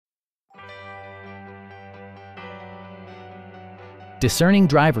discerning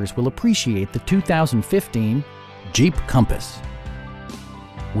drivers will appreciate the 2015 Jeep Compass.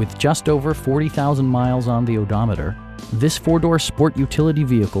 With just over 40,000 miles on the odometer, this four-door sport utility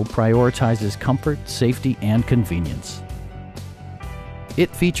vehicle prioritizes comfort, safety, and convenience.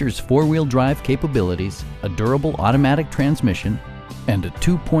 It features four-wheel drive capabilities, a durable automatic transmission, and a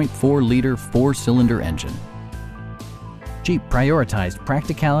 2.4-liter four-cylinder engine. Jeep prioritized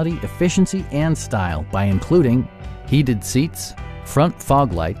practicality, efficiency, and style by including heated seats, front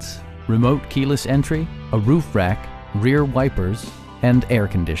fog lights, remote keyless entry, a roof rack, rear wipers, and air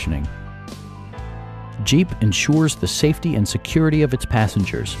conditioning. Jeep ensures the safety and security of its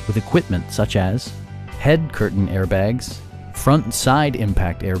passengers with equipment such as head curtain airbags, front and side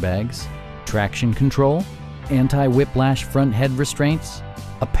impact airbags, traction control, anti-whiplash front head restraints,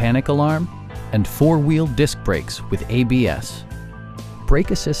 a panic alarm, and four-wheel disc brakes with ABS.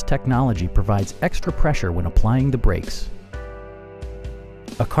 Brake Assist technology provides extra pressure when applying the brakes.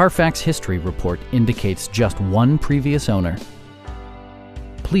 A Carfax history report indicates just one previous owner.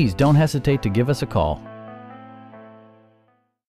 Please don't hesitate to give us a call.